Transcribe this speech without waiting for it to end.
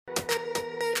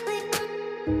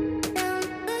This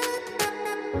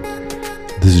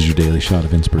is your daily shot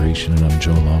of inspiration, and I'm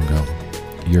Joe Longo,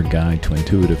 your guide to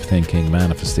intuitive thinking,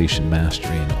 manifestation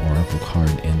mastery, and oracle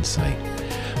card insight.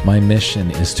 My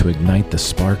mission is to ignite the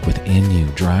spark within you,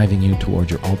 driving you toward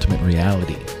your ultimate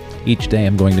reality. Each day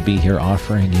I'm going to be here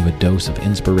offering you a dose of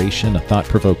inspiration, a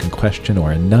thought-provoking question,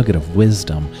 or a nugget of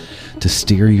wisdom to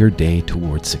steer your day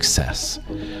towards success.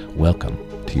 Welcome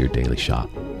to your daily shot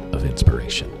of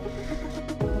inspiration.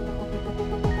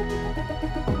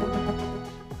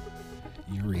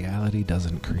 Your reality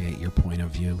doesn't create your point of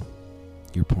view.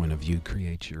 Your point of view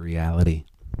creates your reality.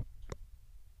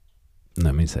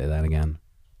 Let me say that again.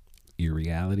 Your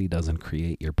reality doesn't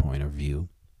create your point of view.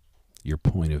 Your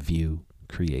point of view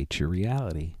creates your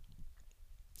reality.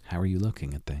 How are you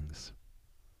looking at things?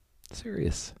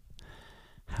 Serious.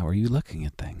 How are you looking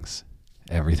at things?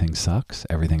 Everything sucks.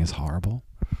 Everything is horrible.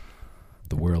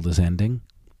 The world is ending.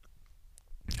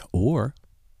 Or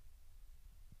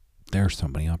there are so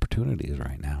many opportunities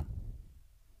right now.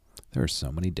 There are so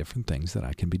many different things that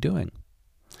I can be doing.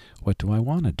 What do I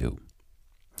want to do?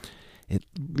 It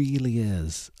really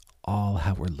is all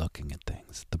how we're looking at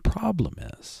things. The problem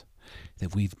is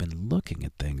that we've been looking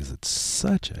at things in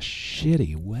such a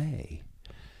shitty way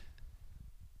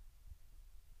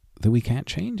that we can't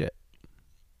change it.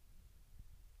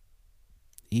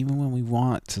 Even when we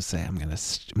want to say, I'm going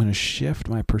to shift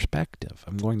my perspective,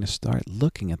 I'm going to start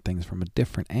looking at things from a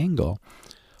different angle,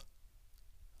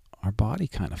 our body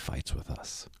kind of fights with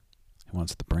us. It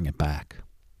wants to bring it back.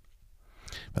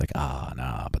 We're like,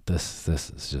 no, but this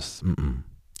is just, And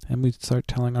we start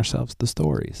telling ourselves the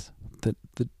stories that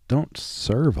don't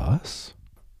serve us.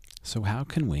 So how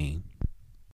can we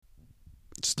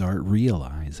start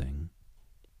realizing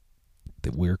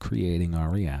that we're creating our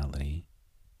reality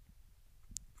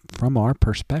from our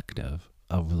perspective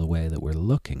of the way that we're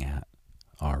looking at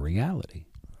our reality?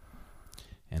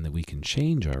 And that we can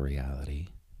change our reality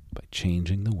by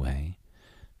changing the way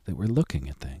that we're looking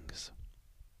at things.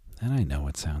 And I know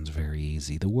it sounds very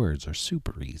easy. The words are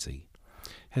super easy.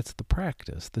 It's the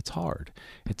practice that's hard.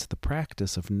 It's the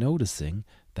practice of noticing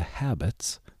the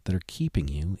habits that are keeping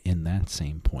you in that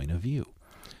same point of view.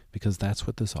 Because that's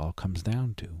what this all comes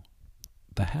down to.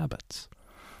 The habits.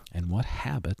 And what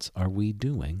habits are we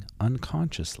doing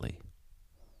unconsciously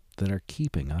that are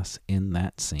keeping us in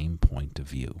that same point of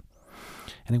view?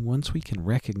 And then once we can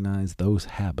recognize those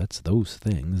habits, those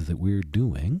things that we're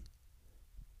doing,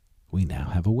 we now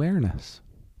have awareness.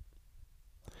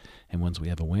 And once we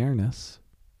have awareness,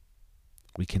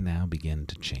 we can now begin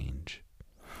to change.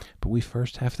 But we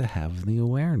first have to have the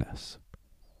awareness.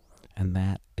 And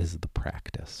that is the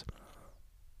practice.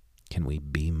 Can we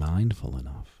be mindful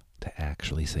enough to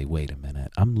actually say, wait a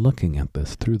minute, I'm looking at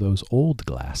this through those old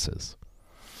glasses.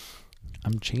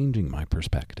 I'm changing my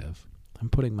perspective. I'm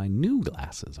putting my new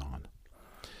glasses on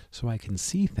so I can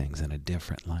see things in a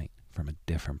different light, from a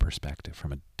different perspective,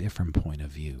 from a different point of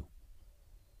view.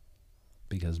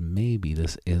 Because maybe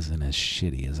this isn't as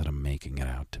shitty as I'm making it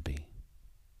out to be.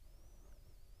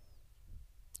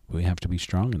 We have to be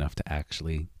strong enough to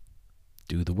actually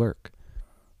do the work.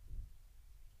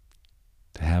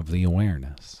 To have the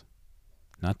awareness.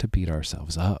 Not to beat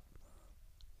ourselves up,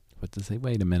 but to say,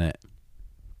 wait a minute.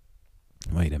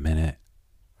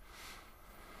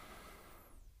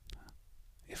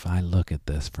 If I look at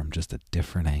this from just a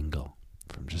different angle,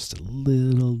 from just a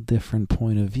little different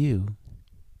point of view,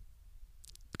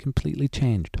 completely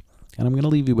changed. And I'm going to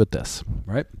leave you with this,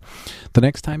 right? The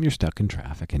next time you're stuck in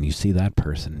traffic and you see that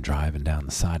person driving down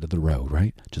the side of the road,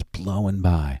 right? Just blowing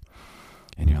by.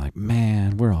 And you're like,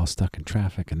 man, we're all stuck in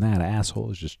traffic and that asshole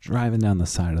is just driving down the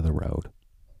side of the road.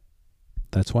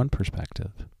 That's one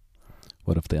perspective.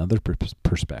 What if the other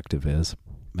perspective is,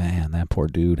 man, that poor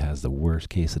dude has the worst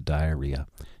case of diarrhea.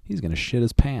 He's going to shit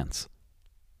his pants.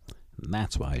 And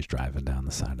that's why he's driving down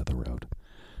the side of the road.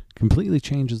 Completely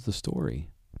changes the story,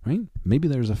 right? Maybe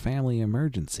there's a family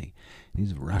emergency.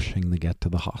 He's rushing to get to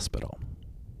the hospital,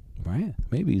 right?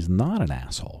 Maybe he's not an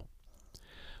asshole.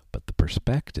 But the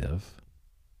perspective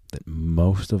that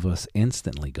most of us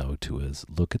instantly go to is,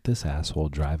 look at this asshole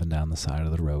driving down the side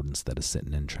of the road instead of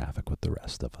sitting in traffic with the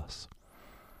rest of us.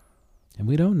 And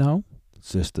we don't know.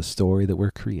 It's just a story that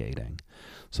we're creating.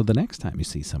 So the next time you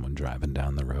see someone driving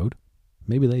down the road,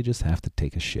 maybe they just have to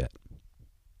take a shit.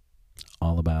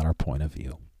 All about our point of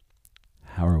view.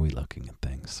 How are we looking at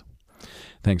things?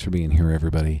 Thanks for being here,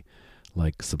 everybody.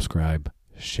 Like, subscribe,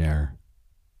 share.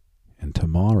 And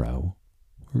tomorrow,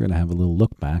 we're going to have a little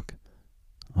look back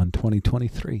on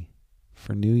 2023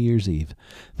 for New Year's Eve.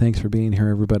 Thanks for being here,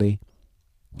 everybody.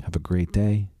 Have a great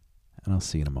day, and I'll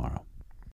see you tomorrow.